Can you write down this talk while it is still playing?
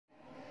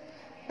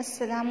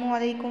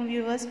Assalamualaikum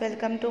viewers,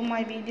 welcome to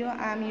my video.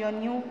 I am your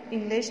new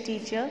English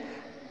teacher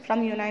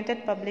from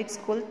United Public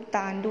School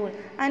Tandoor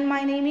and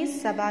my name is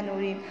Sabah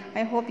Nooreen.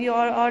 I hope you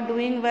all are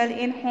doing well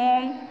in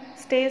home.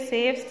 Stay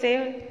safe,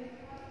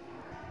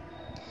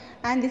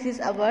 and this is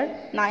our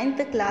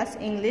 9th class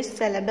English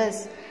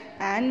syllabus.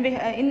 And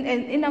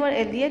in our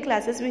earlier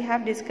classes we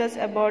have discussed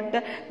about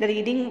the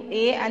reading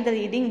A and the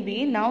reading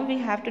B. Now we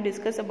have to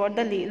discuss about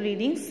the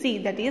reading C,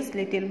 that is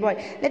little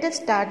boy. Let us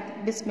start.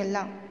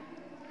 Bismillah.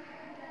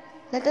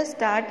 Let us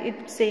start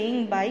it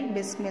saying by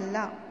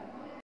Bismillah.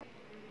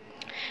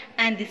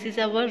 And this is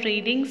our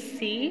reading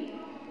C.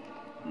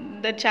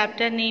 The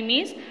chapter name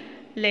is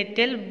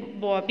Little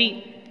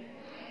Bobby.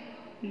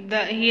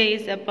 Here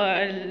is a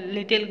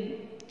little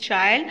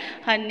child.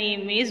 Her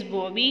name is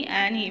Bobby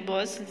and he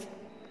was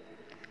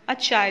a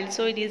child,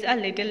 so it is a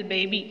little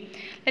baby.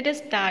 Let us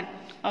start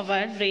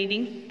our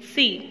reading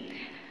C.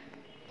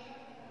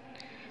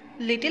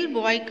 Little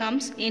boy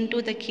comes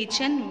into the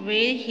kitchen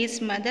where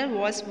his mother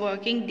was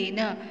working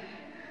dinner.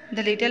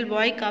 The little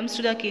boy comes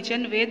to the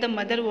kitchen where the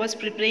mother was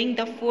preparing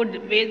the food,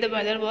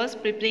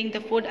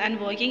 and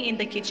working in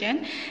the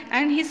kitchen.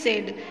 And he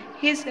said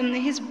his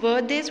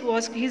birthday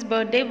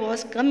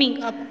was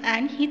coming up,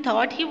 and he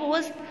thought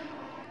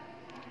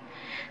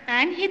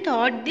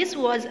this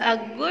was a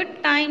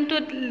good time to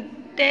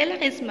tell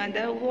his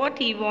mother what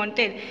he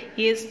wanted.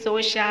 He is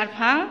so sharp,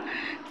 huh?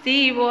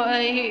 See,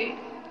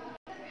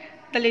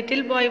 the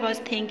little boy was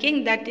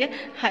thinking that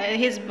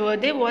his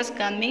birthday was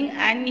coming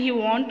and he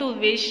want to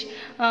wish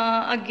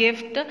a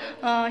gift.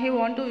 He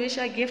want to wish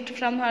a gift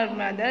from her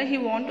mother. He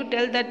want to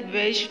tell that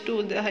wish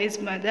to her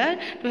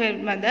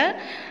mother.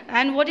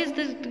 And what is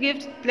this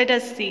gift? Let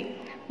us see.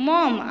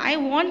 Mom, I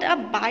want a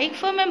bike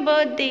for my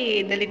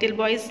birthday. The little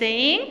boy is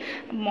saying,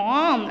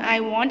 Mom, I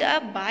want a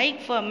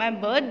bike for my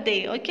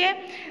birthday. Okay.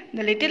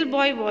 The little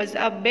boy was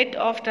a bit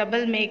of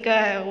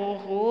troublemaker.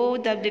 Oh,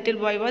 the little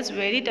boy was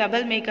very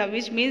troublemaker,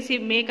 which means he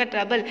make a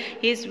trouble.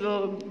 He is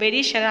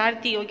very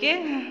shararti,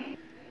 okay?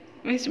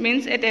 Which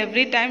means at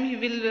every time he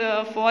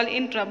will fall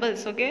in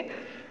troubles, okay?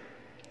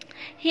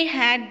 He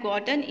had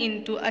gotten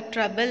into a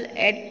trouble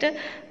at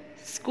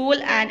school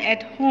and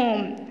at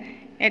home.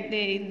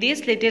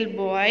 This little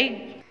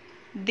boy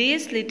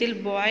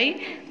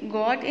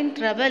got in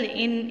trouble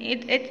in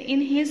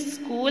his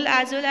school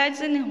as well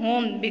as in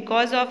home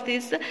because of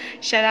this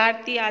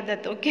shararti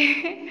adat,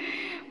 okay?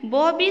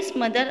 Bobby's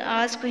mother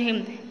asked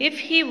him if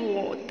he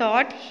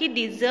thought he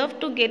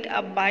deserved to get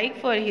a bike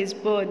for his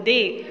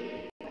birthday.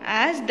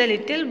 As the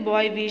little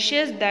boy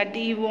wishes that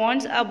he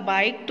wants a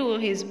bike to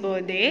his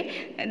birthday,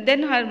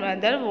 then her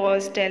mother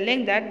was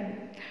telling that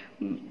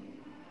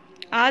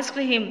asked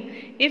him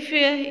if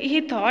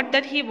he thought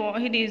that he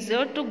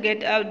deserved to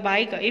get a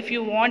bike. If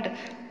you want,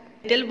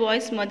 little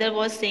boy's mother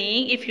was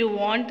saying, if you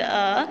want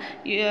a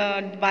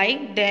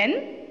bike,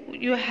 then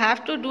you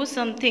have to do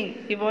something.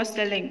 She was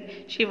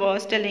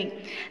telling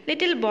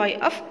little boy,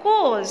 of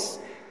course,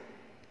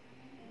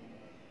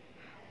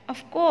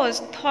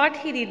 thought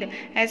he did.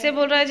 ऐसे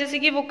बोल रहा है जैसे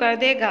कि वो कर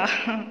देगा.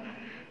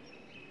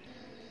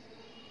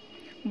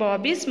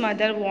 Bobby's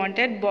mother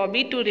wanted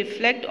Bobby to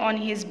reflect on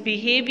his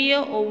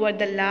behavior over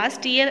the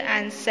last year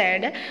and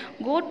said,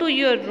 go to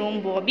your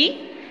room,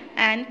 Bobby,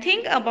 and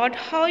think about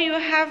how you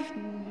have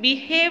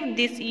behaved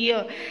this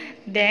year.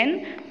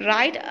 Then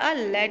write a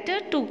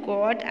letter to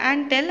God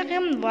and tell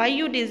him why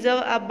you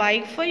deserve a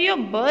bike for your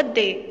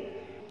birthday.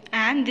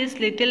 And this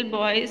little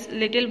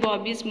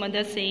Bobby's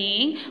mother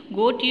saying,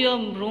 go to your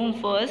room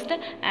first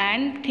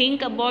and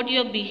think about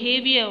your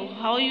behavior,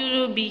 how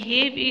you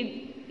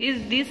behave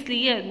is this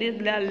year,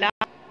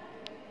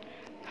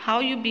 how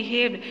you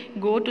behaved.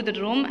 Go to the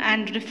room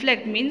and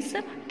reflect, means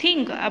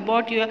think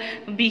about your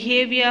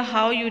behavior,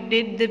 how you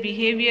did the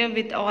behavior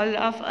with all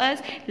of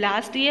us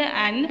last year,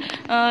 and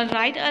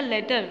write a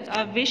letter,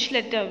 a wish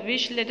letter,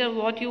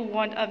 what you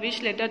want, a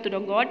wish letter to the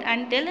God,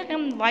 and tell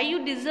him why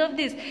you deserve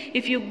this.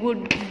 If you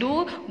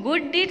do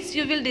good deeds,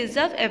 you will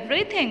deserve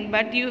everything,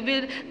 but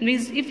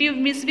if you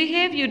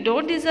misbehave, you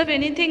don't deserve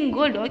anything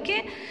good,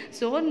 okay?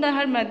 So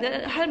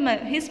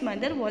his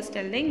mother was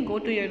telling, go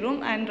to your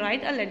room and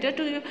write a letter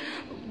to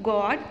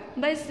God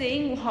by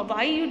saying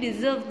why you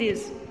deserve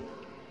this.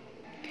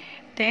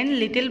 Then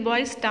little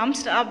boy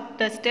stumps up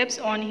the steps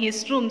on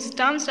his room.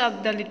 Stumps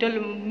up the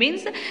little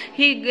means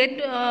he get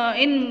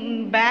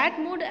in bad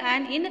mood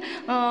and in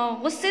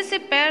गुस्से से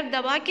पैर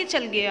दबा के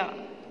चल गया.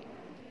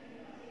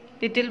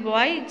 Little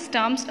boy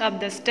stumps up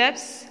the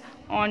steps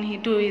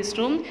to his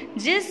room.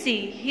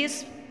 Jesse,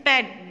 his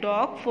pet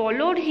dog,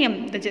 followed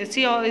him. The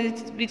Jesse,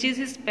 which is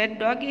his pet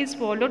dog, is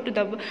followed to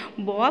the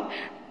Bob.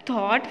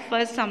 Thought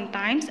for some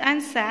time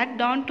and sat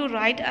down to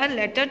write a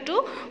letter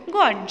to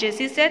God.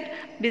 Jesse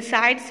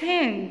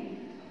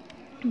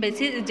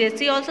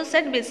also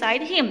sat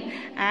beside him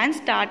and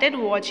started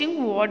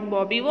watching what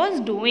Bobby was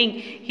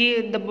doing.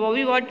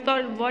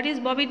 What is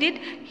Bobby did?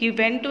 He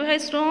went to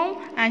his room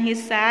and he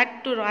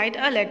sat to write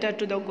a letter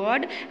to the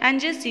God. And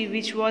Jesse,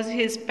 which was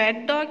his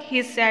pet dog,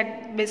 he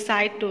sat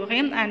beside to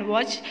him and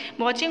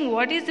watching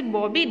what is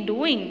Bobby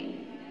doing.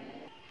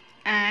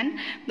 And and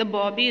the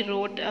Bobby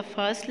wrote a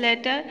first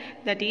letter,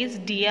 that is,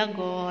 Dear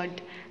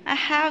God, I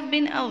have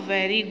been a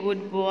very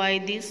good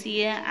boy this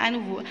year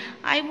and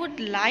I would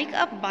like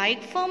a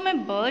bike for my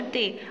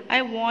birthday.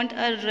 I want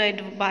a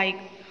red bike.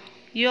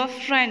 Your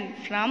friend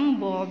from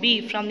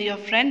your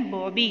friend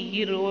Bobby,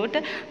 he wrote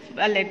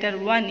a letter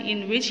 1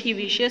 in which he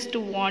wishes to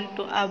want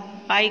to a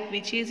bike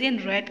which is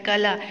in red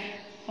color.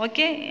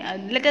 Okay,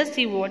 let us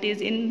see what is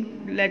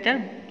in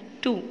letter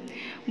 2.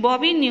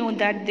 Bobby knew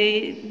that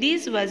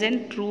this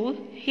wasn't true.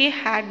 He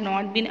had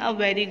not been a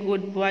very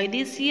good boy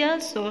this year,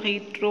 so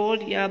he tore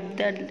up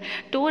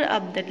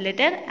the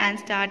letter and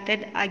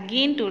started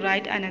again to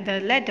write another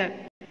letter.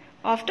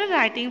 After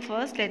writing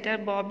first letter,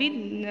 Bobby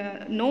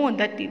know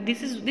that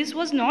this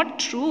was not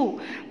true.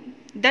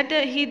 That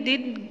he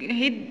didn't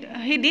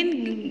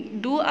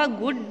do a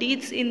good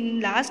deeds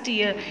in last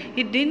year.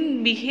 He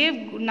didn't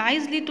behave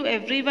nicely to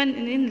everyone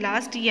in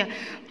last year.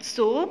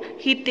 So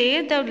he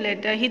tear the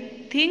letter. He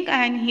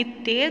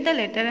tear the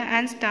letter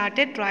and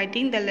started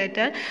writing the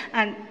letter,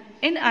 and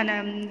in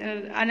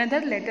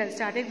another letter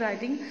started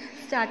writing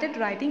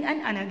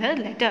another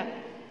letter.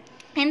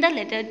 In the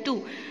letter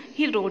 2,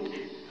 he wrote,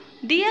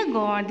 Dear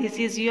God, this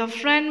is your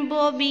friend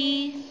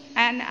Bobby,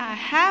 and I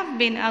have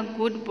been a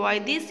good boy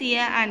this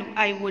year and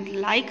I would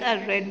like a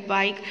red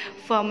bike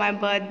for my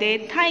birthday.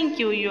 Thank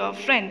you, your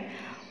friend.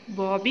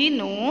 Bobby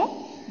knew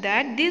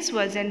that this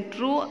wasn't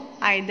true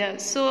either,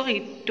 so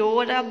he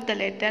tore up the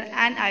letter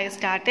and I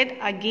started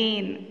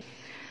again.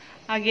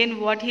 Again,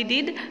 what he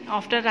did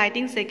after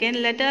writing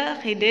second letter,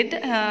 he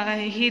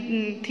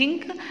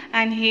think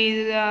and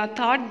he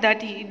thought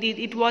that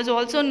it was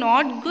also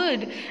not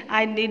good.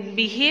 I did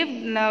behave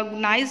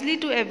nicely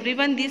to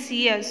everyone this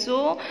year,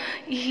 so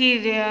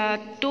he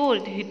tore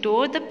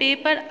the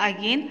paper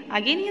again.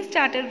 Again, he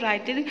started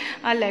writing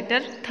a letter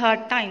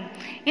third time.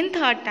 In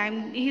third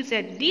time, he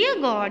said, Dear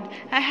God,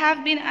 I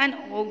have been an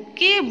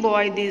okay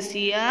boy this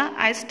year.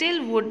 I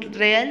still would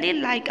really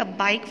like a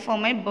bike for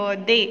my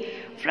birthday.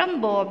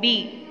 From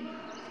Bobby.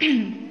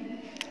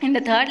 In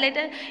the third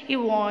letter, he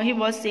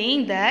was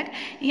saying that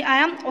I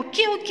am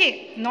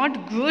okay,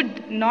 not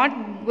good, not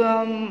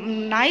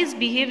nice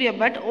behavior,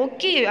 but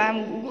okay, I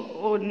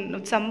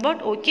am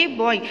somewhat okay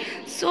boy.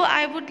 So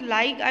I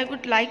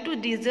would like to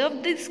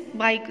deserve this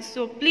bike.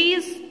 So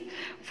please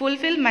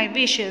fulfill my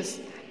wishes.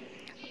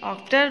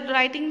 After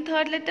writing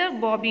third letter,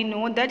 Bobby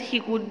knew that he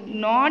could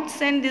not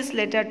send this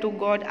letter to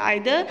God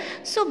either.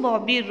 So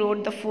Bobby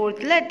wrote the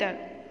fourth letter.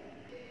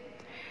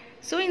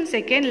 So in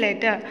second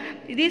letter,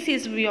 this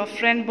is your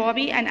friend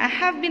Bobby, and I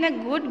have been a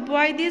good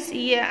boy this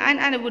year, and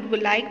I would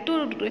like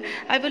to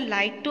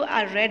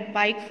a red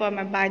bike for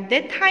my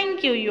birthday.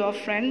 Thank you, your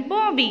friend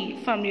Bobby.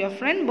 From your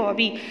friend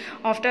Bobby.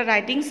 After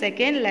writing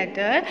second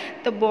letter,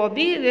 the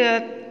Bobby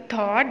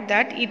thought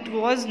that it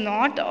was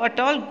not at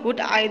all good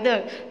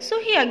either. So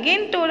he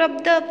again tore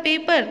up the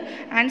paper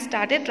and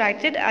started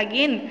writing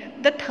again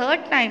the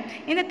third time.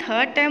 In the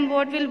third time,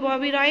 what will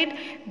Bobby write?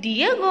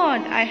 Dear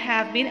God, I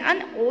have been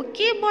an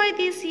okay boy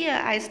this year.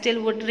 I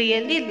still would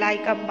really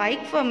like a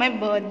bike for my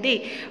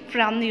birthday.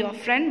 From your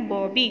friend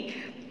Bobby.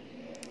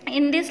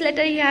 In this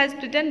letter, he has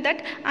written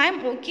that I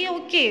am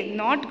okay,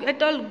 not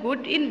at all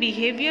good in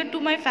behavior to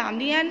my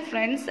family and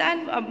friends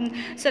and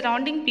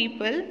surrounding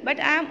people, but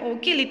I am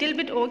okay, little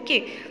bit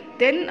okay.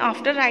 Then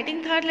after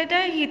writing third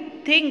letter,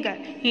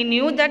 he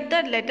knew that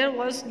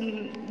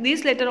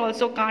this letter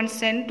also can't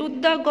send to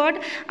the God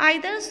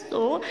either.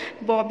 So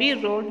Bobby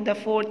wrote the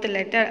fourth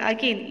letter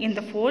again. In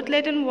the fourth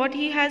letter, what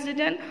he has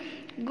written?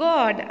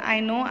 God, I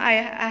know I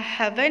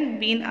haven't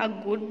been a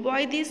good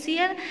boy this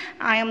year.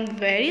 I am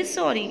very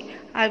sorry.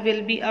 I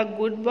will be a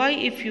good boy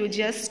if you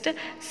just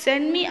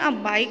send me a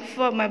bike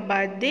for my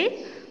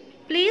birthday.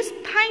 Please,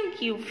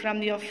 thank you.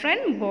 From your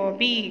friend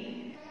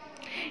Bobby.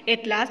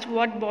 At last,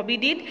 what Bobby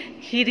did,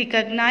 he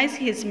recognized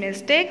his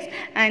mistakes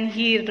and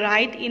he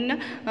wrote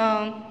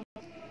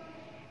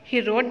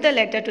the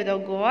letter to the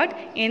God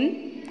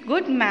in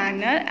good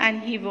manner,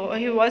 and he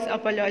was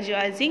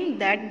apologizing,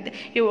 that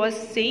he was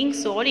saying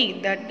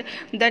sorry that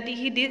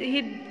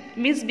he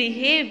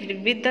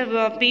misbehaved with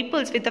the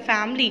peoples, with the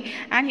family,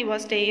 and he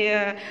was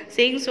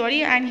saying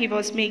sorry, and he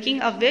was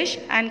making a wish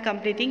and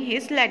completing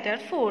his letter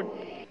 4.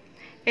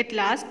 At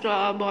last,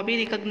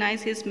 Bobby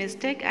recognized his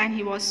mistake and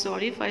he was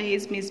sorry for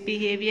his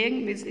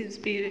misbehaving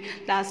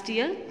last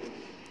year.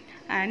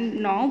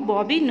 And now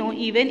Bobby knew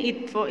even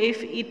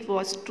if it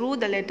was true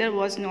the letter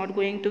was not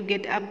going to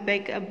get a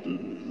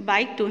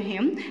bike to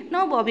him.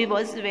 Now Bobby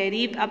was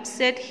very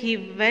upset. He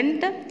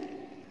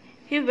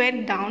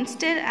went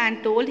downstairs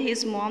and told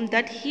his mom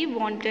that he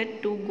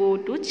wanted to go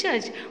to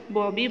church.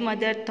 Bobby's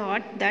mother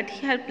thought that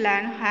her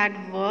plan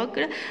had worked,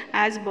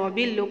 as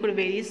Bobby looked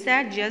very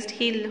sad.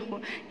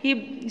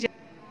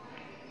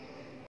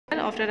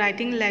 After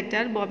writing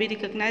letter, Bobby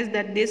recognized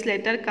that this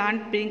letter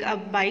can't bring a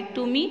bike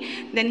to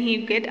me. Then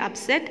he get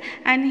upset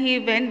and he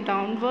went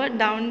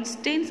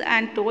downstairs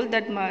and told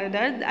that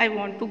mother, I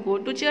want to go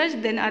to church.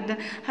 Then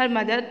her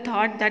mother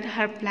thought that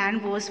her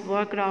plan was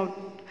worked out.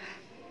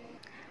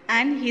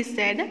 and he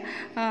said,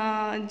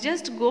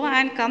 just go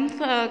and come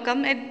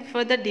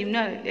for the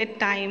dinner at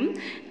time.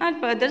 And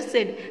father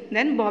said.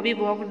 Then Bobby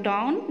walked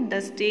down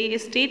the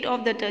street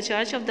of the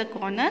church of the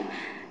corner.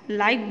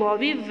 Like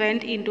Bobby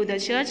went into the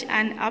church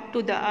and up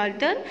to the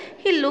altar,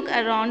 he looked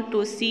around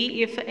to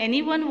see if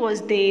anyone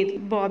was there.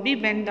 Bobby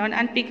went down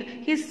and he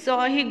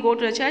go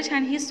to the church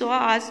and he saw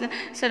us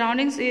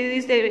surroundings.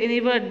 Is there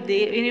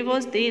anyone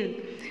was there?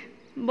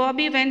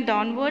 Bobby went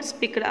downwards,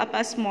 picked up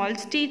a small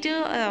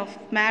statue of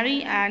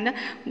Mary and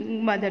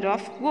Mother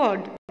of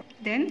God.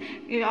 Then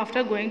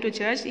after going to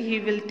church, he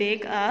will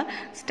take a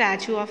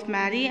statue of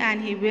Mary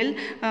and he will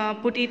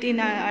put it in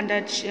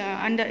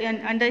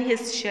under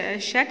his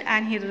shirt,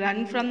 and he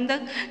run from the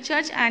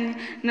church and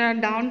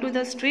down to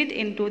the street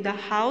into the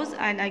house,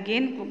 and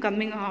again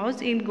coming house,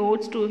 he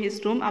goes to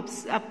his room,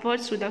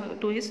 upwards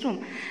to his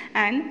room,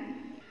 and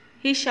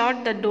he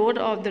shut the door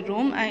of the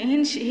room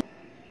and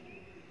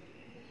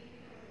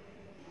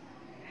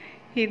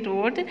he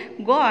wrote,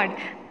 God,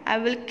 I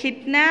will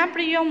kidnap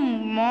your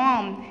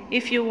mom.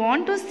 If you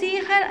want to see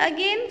her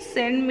again,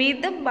 send me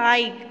the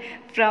bike.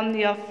 From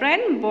your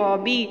friend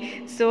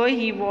Bobby. So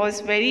he was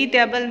very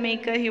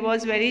troublemaker. He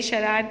was very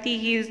shararati.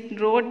 He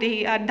wrote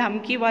a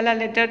dhamki wala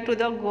letter to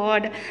the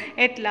God.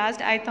 At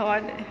last I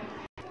thought,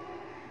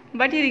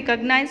 but he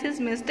recognized his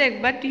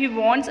mistake, but he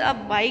wants a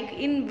bike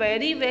in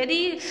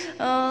very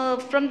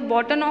from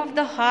bottom of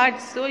the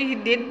heart. So he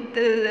did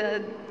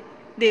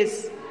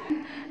this.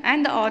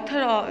 And the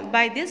author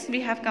by this we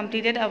have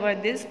completed our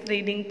this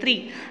reading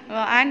 3,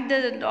 and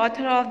the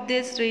author of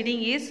this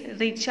reading is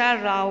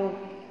Richa Rao.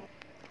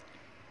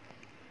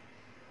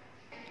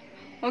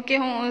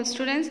 Okay,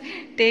 students,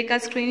 take a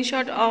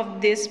screenshot of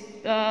this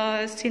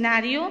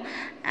scenario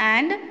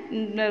and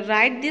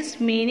write these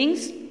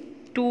meanings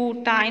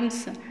 2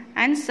 times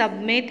and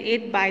submit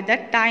it by the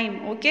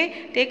time.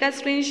 Okay, take a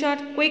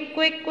screenshot quick.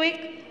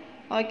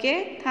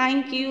 Okay,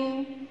 thank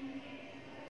you.